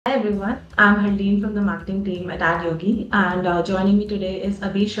everyone, I'm Harleen from the marketing team at Adyogi, and joining me today is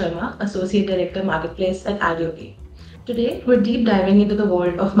Abeer Sharma, Associate Director Marketplace at Adyogi. Today, we're deep diving into the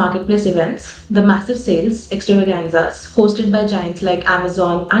world of marketplace events, the massive sales extravaganzas hosted by giants like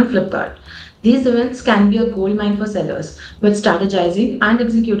Amazon and Flipkart. These events can be a goldmine for sellers, but strategizing and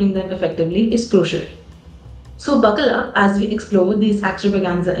executing them effectively is crucial. So buckle up as we explore these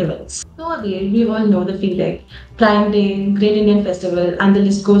extravaganza events. So again, we all know the feeling. Prime Day, Great Indian Festival, and the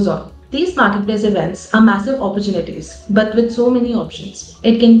list goes on. These marketplace events are massive opportunities, but with so many options,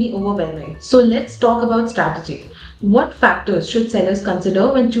 it can be overwhelming. So let's talk about strategy. What factors should sellers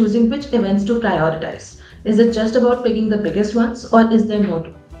consider when choosing which events to prioritize? Is it just about picking the biggest ones, or is there more to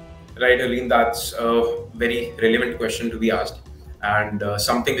it? Right, Aline, that's a very relevant question to be asked, and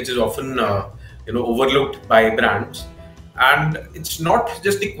something which is often overlooked by brands. And it's not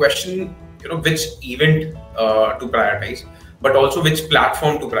just the question which event to prioritize, but also which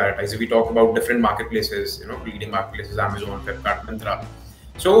platform to prioritize. If we talk about different marketplaces, leading marketplaces, Amazon, Flipkart, Myntra.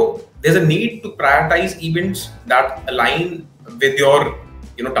 So there's a need to prioritize events that align with your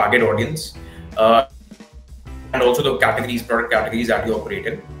target audience, and also the product categories that you operate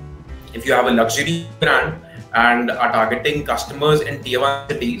in. If you have a luxury brand and are targeting customers in tier 1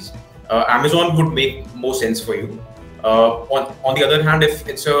 cities, Amazon would make more sense for you. On the other hand, if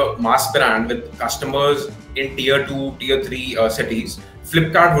it's a mass brand with customers in tier 2, tier 3 cities,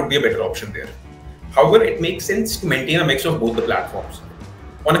 Flipkart would be a better option there. However, it makes sense to maintain a mix of both the platforms.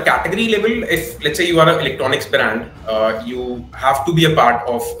 On a category level, if let's say you are an electronics brand, you have to be a part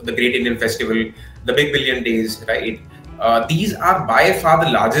of the Great Indian Festival, the Big Billion Days, right? These are by far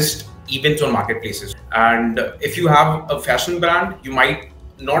the largest events on marketplaces. And if you have a fashion brand, you might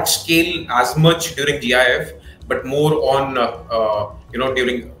not scale as much during GIF, but more on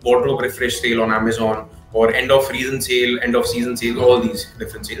during wardrobe refresh sale on Amazon, or end of season sale, all these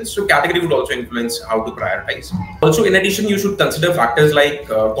different sales. So category would also influence how to prioritize. Also, in addition, you should consider factors like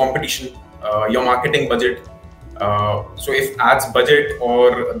competition, your marketing budget. So if ads budget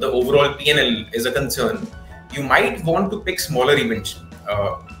or the overall P&L is a concern, you might want to pick smaller events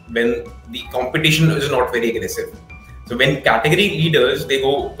when the competition is not very aggressive. So when category leaders, they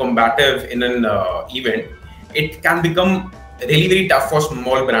go combative in an event, it can become really very tough for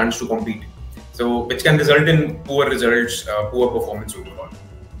small brands to compete. So which can result in poor results, poor performance overall.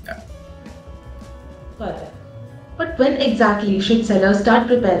 Yeah. Got it. But when exactly should sellers start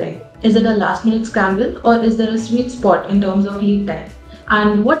preparing? Is it a last-minute scramble, or is there a sweet spot in terms of lead time?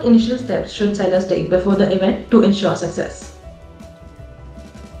 And what initial steps should sellers take before the event to ensure success?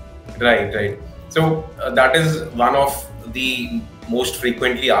 Right. So that is one of the most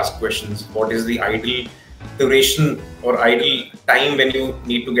frequently asked questions. What is the ideal duration or ideal time when you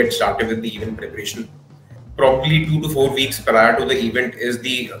need to get started with the event preparation? Probably 2 to 4 weeks prior to the event is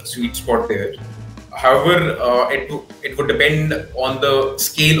the sweet spot there. However, it would depend on the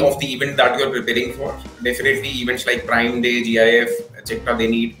scale of the event that you're preparing for. Definitely events like Prime Day, GIF, etc., they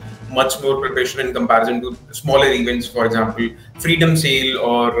need much more preparation in comparison to smaller events, for example, Freedom Sale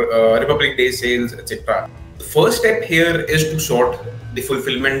or Republic Day sales, etc. The first step here is to sort the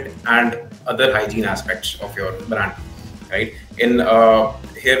fulfillment and other hygiene aspects of your brand, right? In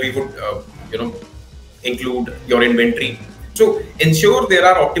here we would include your inventory. So ensure there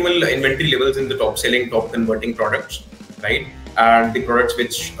are optimal inventory levels in the top selling, top converting products, right? And the products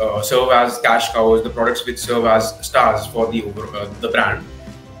which serve as cash cows, the products which serve as stars for the brand.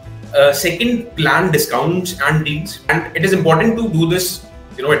 Second, plan discounts and deals, and it is important to do this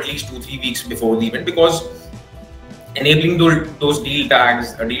at least 2-3 weeks before the event, because enabling those deal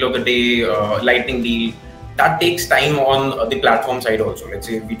tags, a deal of the day, lightning deal, that takes time on the platform side also. Let's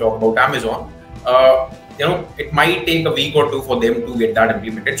say if we talk about Amazon, it might take a week or two for them to get that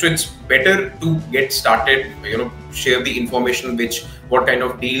implemented. So it's better to get started, share the information, what kind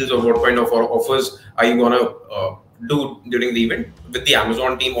of deals or what kind of offers are you gonna do during the event with the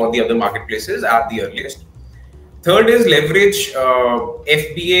Amazon team or the other marketplaces at the earliest. Third is leverage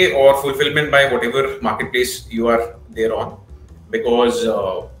FBA or fulfillment by whatever marketplace you are there on, because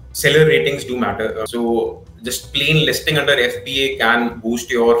seller ratings do matter. So just plain listing under FBA can boost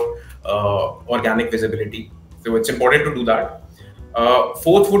your organic visibility. So it's important to do that.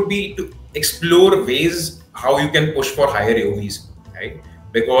 Fourth would be to explore ways how you can push for higher AOVs, right?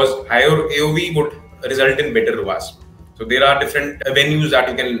 Because higher AOV would result in better ROAS. So there are different venues that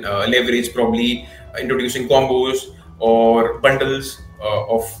you can leverage, probably introducing combos or bundles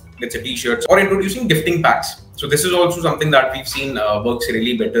of, let's say, t-shirts, or introducing gifting packs. So this is also something that we've seen works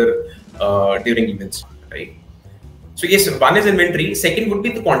really better during events, right? So yes, one is inventory. Second would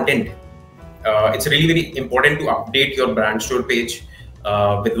be the content. It's really very important to update your brand store page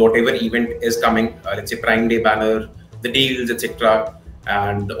with whatever event is coming, let's say Prime Day banner, the deals, etc.,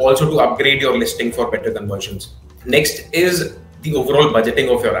 and also to upgrade your listing for better conversions. Next is the overall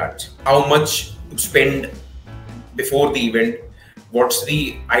budgeting of your ads. How much to spend before the event? What's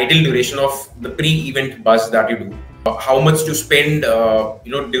the ideal duration of the pre-event buzz that you do? How much to spend,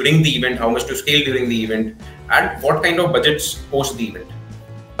 during the event? How much to scale during the event? And what kind of budgets post the event?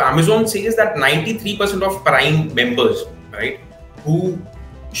 Amazon says that 93% of Prime members, right, who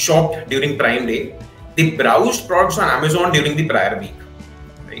shopped during Prime Day, they browsed products on Amazon during the prior week,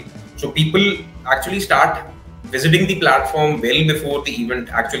 right? So people actually start visiting the platform well before the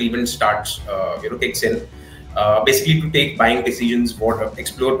actual event starts, kicks in, basically to take buying decisions,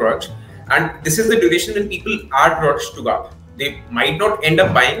 explore products. And this is the duration when people add products to cart. They might not end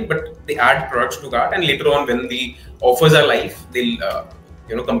up buying, but they add products to cart, and later on when the offers are live,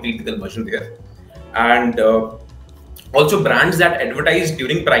 they'll complete the conversion there. And also brands that advertise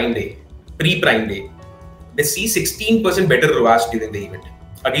during Prime Day, pre-Prime Day, they see 16% better ROAS during the event.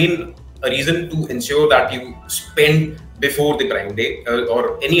 Again, a reason to ensure that you spend before the Prime Day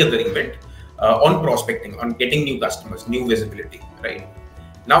or any other event on prospecting, on getting new customers, new visibility, right?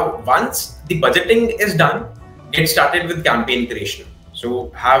 Now, once the budgeting is done, get started with campaign creation.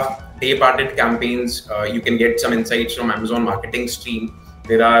 So have day-parted campaigns. You can get some insights from Amazon marketing stream.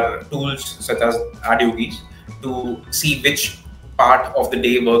 There are tools such as Adyogi to see which part of the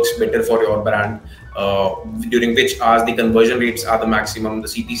day works better for your brand, during which hours the conversion rates are the maximum, the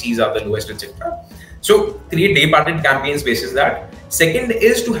CPCs are the lowest, etc. So create day-parted campaigns basis that. Second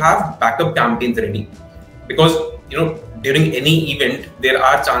is to have backup campaigns ready, because during any event there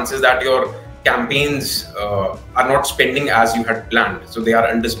are chances that your campaigns are not spending as you had planned, so they are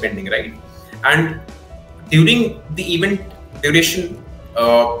underspending, right? And during the event duration,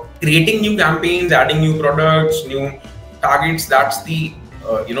 creating new campaigns, adding new products, new targets, that's the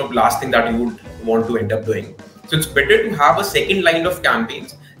last thing that you would want to end up doing. So it's better to have a second line of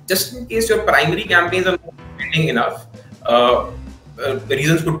campaigns just in case your primary campaigns are not spending enough. The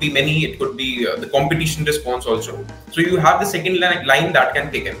reasons could be many. It could be the competition response also. So you have the second line that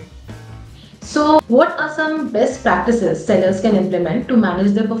can kick in. So what are some best practices sellers can implement to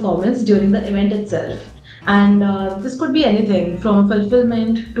manage their performance during the event itself? And this could be anything from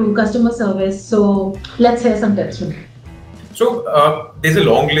fulfillment to customer service. So let's hear some tips from you. So there's a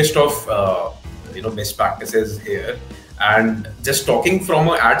long list of best practices here, and just talking from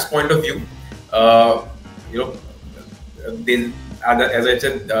an ads point of view, as I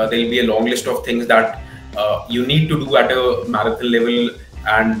said, there'll be a long list of things that you need to do at a marathon level.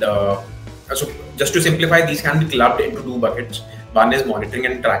 And so just to simplify, these can be clubbed into two buckets. One is monitoring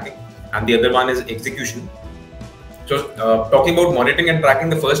and tracking, and the other one is execution. So talking about monitoring and tracking,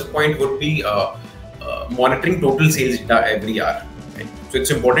 the first point would be monitoring total sales data every hour. Right? So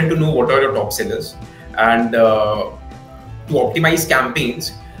it's important to know what are your top sellers, and to optimize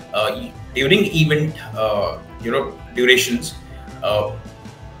campaigns during event durations.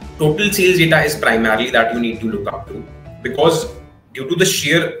 Total sales data is primarily that you need to look up to, because due to the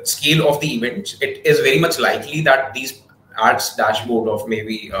sheer scale of the events, it is very much likely that these ads dashboard of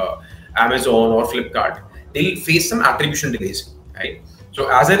maybe Amazon or Flipkart, they'll face some attribution delays, right? So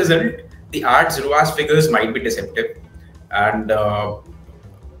as a result, the ads ROAS figures might be deceptive, and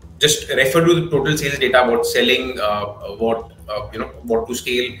just refer to the total sales data about selling, what to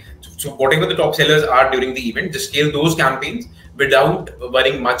scale. So whatever the top sellers are during the event, just scale those campaigns without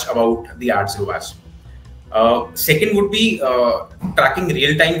worrying much about the ads ROAS. Second would be tracking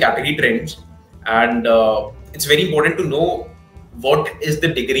real-time category trends, and it's very important to know what is the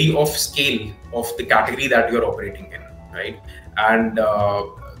degree of scale of the category that you're operating in, right? And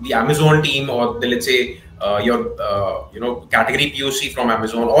the Amazon team, or let's say your category POC from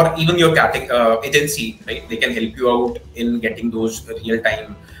Amazon, or even your agency, right? They can help you out in getting those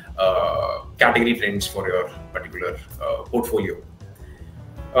real-time category trends for your particular portfolio.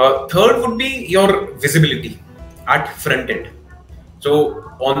 Third would be your visibility at front end. So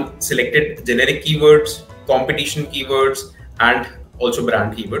on selected generic keywords, competition keywords, and also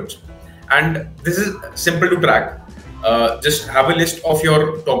brand keywords. And this is simple to track. Just have a list of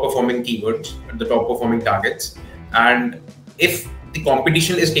your top performing keywords, the top performing targets. And if the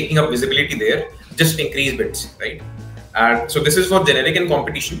competition is taking up visibility there, just increase bids, right? And so this is for generic and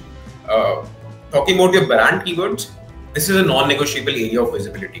competition. Talking about your brand keywords, this is a non-negotiable area of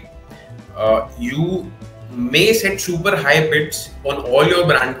visibility. You may set super high bids on all your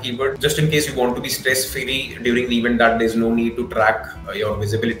brand keywords just in case you want to be stress-free during the event, that there's no need to track your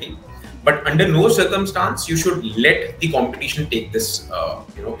visibility. But under no circumstance you should let the competition take this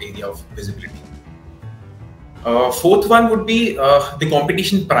area of visibility. Fourth one would be the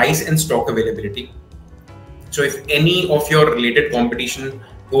competition price and stock availability. So if any of your related competition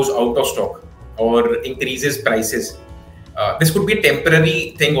goes out of stock or increases prices, this could be a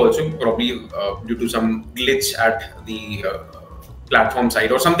temporary thing also, probably due to some glitch at the platform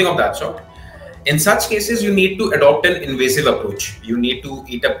side or something of that sort. In such cases, you need to adopt an invasive approach. You need to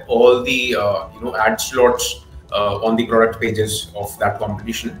eat up all the ad slots on the product pages of that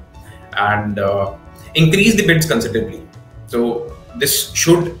competition and increase the bids considerably. So this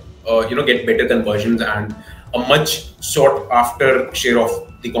should get better conversions and a much sought after share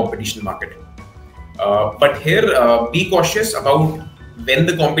of the competition market. But here, be cautious about when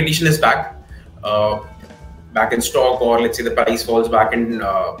the competition is uh, back in stock, or let's say the price falls back in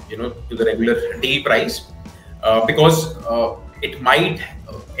to the regular day price, because it might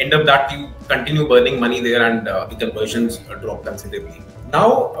end up that you continue burning money there and the conversions drop considerably.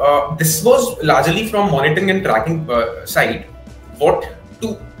 Now, this was largely from monitoring and tracking side. What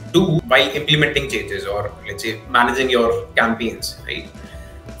to do while implementing changes, or let's say managing your campaigns, right?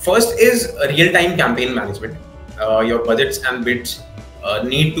 First is real-time campaign management. Your budgets and bids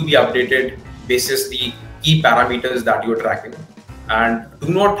need to be updated basis the key parameters that you're tracking, and do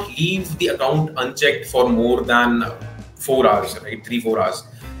not leave the account unchecked for more than 4 hours, right? 3 4 hours.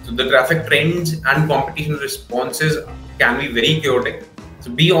 So the traffic trends and competition responses can be very chaotic.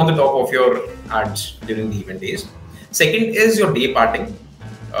 So be on the top of your ads during the event days. Second is your day parting.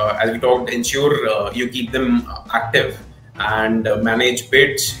 As we talked, ensure you keep them active and manage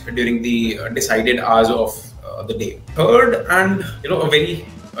bids during the decided hours of the day. Third, and a very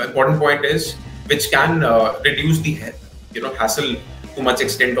important point is, which can reduce the hassle to much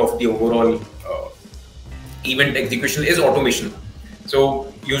extent of the overall event execution, is automation.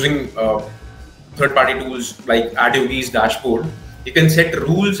 So using third-party tools like Adyogi's dashboard, you can set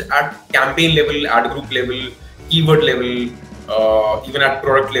rules at campaign level, ad group level, keyword level, even at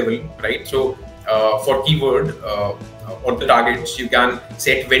product level, right? So for keyword or the targets, you can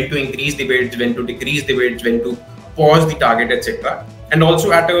set when to increase the bids, when to decrease the bids, when to pause the target, etc. And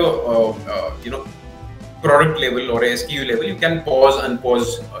also at a product level or a SKU level, you can pause,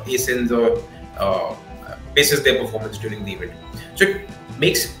 unpause ASINs or basis their performance during the event. So it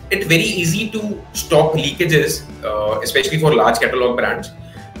makes it very easy to stop leakages, especially for large catalog brands.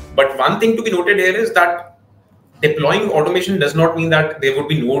 But one thing to be noted here is that deploying automation does not mean that there would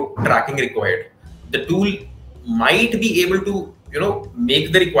be no tracking required. The tool might be able to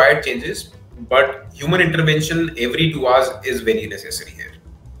make the required changes, but human intervention every 2 hours is very necessary here.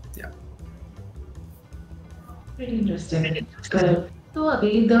 Yeah. Pretty interesting. So,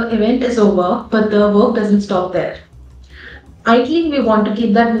 Abhi, the event is over, but the work doesn't stop there. Ideally, we want to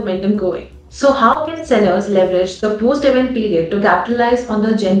keep that momentum going. So, how can sellers leverage the post event period to capitalize on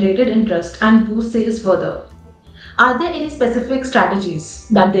the generated interest and boost sales further? Are there any specific strategies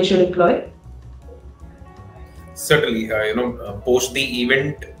that they should employ? Certainly, post the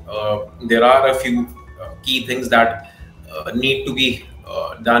event, there are a few key things that need to be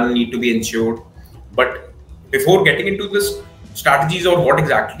done, need to be ensured. But before getting into this strategies or what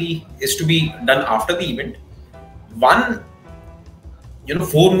exactly is to be done after the event, one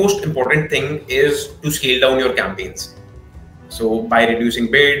foremost important thing is to scale down your campaigns. So by reducing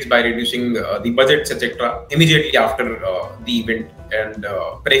bids, by reducing the budgets, etc., immediately after the event, and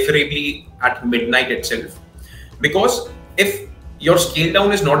preferably at midnight itself. Because if your scale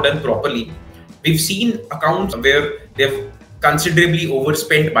down is not done properly, we've seen accounts where they've considerably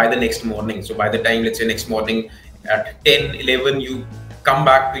overspent by the next morning. So by the time, let's say next morning at 10, 11, you come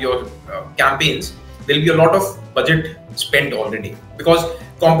back to your campaigns, there'll be a lot of budget spent already, because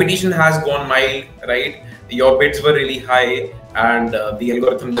competition has gone mild, right? Your bids were really high, and the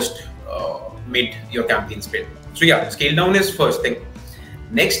algorithm just made your campaign spend. So yeah, scale down is first thing.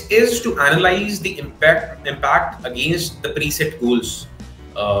 Next is to analyze the impact against the preset goals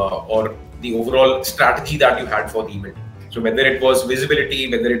or the overall strategy that you had for the event. So whether it was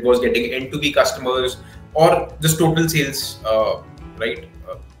visibility, whether it was getting N2B customers, or just total sales, right,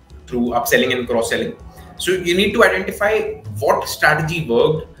 through upselling and cross-selling. So you need to identify what strategy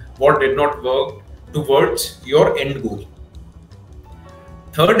worked, what did not work towards your end goal.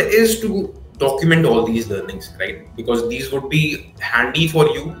 Third is to document all these learnings, right? Because these would be handy for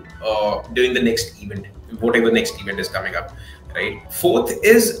you during the next event, whatever next event is coming up, right? Fourth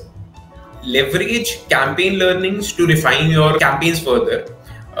is leverage campaign learnings to refine your campaigns further,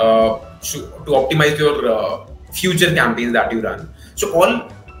 to optimize your future campaigns that you run. So all,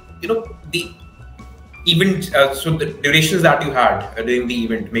 the event, so the durations that you had during the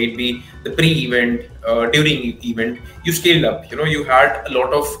event, maybe the pre-event, during event, you scaled up. You had a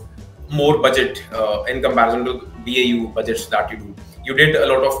lot of more budget in comparison to BAU budgets that you do. You did a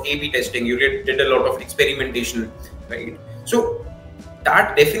lot of A/B testing. You did a lot of experimentation, right? So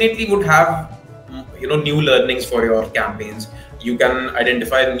that definitely would have new learnings for your campaigns. You can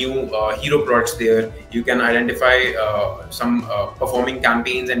identify new hero products there. You can identify some performing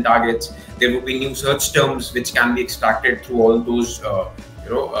campaigns and targets. There would be new search terms which can be extracted through all those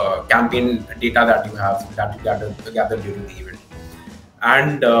campaign data that you have that you gathered during the event.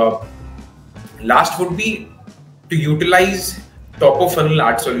 And last would be to utilize top of funnel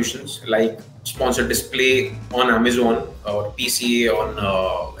ad solutions like sponsored display on Amazon or PCA on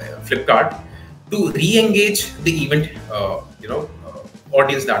Flipkart to re-engage the event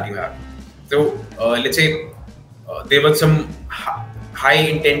audience that you have. So let's say there were some high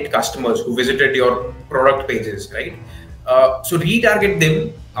intent customers who visited your product pages, right? So retarget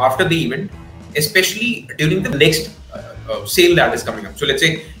them after the event, especially during the next sale that is coming up. So let's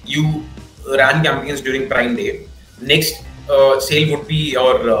say you ran campaigns during Prime Day. Next sale would be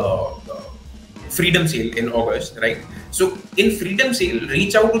your Freedom Sale in August, right? So in Freedom Sale,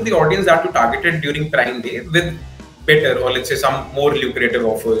 reach out to the audience that you targeted during Prime Day with better, or let's say some more lucrative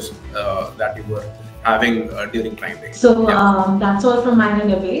offers that you were having during Prime Day. So that's all from my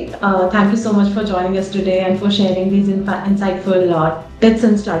end, Abeer. Thank you so much for joining us today and for sharing these insightful tips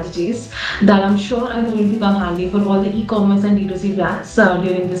and strategies that I'm sure are going to come handy for all the e-commerce and D2C brands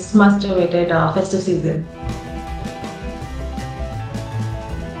during this much-awaited festive season.